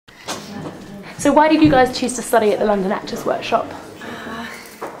So why did you guys choose to study at the London Actors Workshop?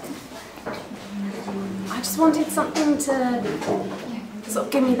 I just wanted something to sort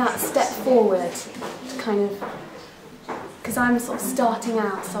of give me that step forward, to kind of, because I'm sort of starting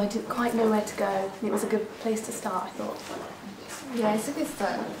out, so I didn't quite know where to go, and it was a good place to start, I thought. Yeah, it's a good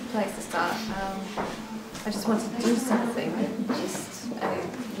place to start. I just wanted to do something.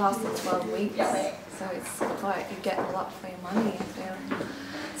 It lasted 12 weeks, so it's quite, you get a lot for your money, I feel.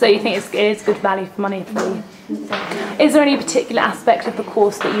 So you think it is good value for money for you? Is there any particular aspect of the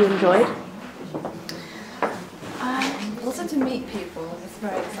course that you enjoyed? Also to meet people, it's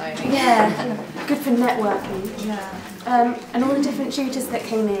very exciting. Yeah, good for networking. Yeah. And all the different tutors that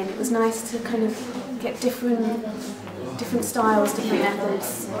came in, it was nice to kind of get different styles, different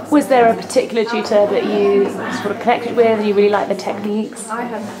methods. Was there a particular tutor that you sort of connected with and you really liked the techniques? I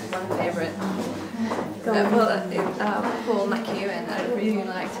had one favourite. Paul McEwen. I really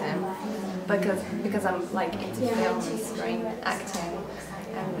liked him because I'm like into film and screen acting,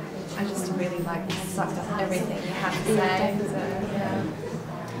 and I just really sucked up everything you have to say. So, yeah.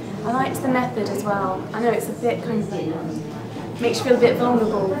 I liked the method as well. I know it's a bit kind of makes you feel a bit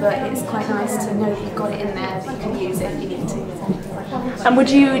vulnerable, but it's quite nice to know that you've got it in there, that you can use it if you need to. And would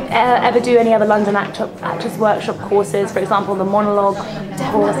you ever do any other London Actors Workshop courses, for example, the monologue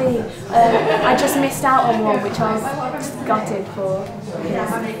course? Definitely. I just missed out on one, which I was gutted for.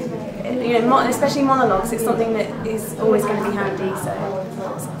 You know, especially monologues, it's something that is always going to be handy.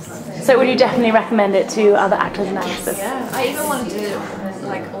 So would you definitely recommend it to other actors and actresses? Yeah, I even want to do it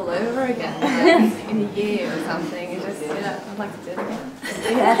all over again, in a year or something. I'd like to do it again.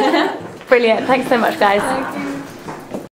 Yeah. Brilliant. Thanks so much, guys. Thank you.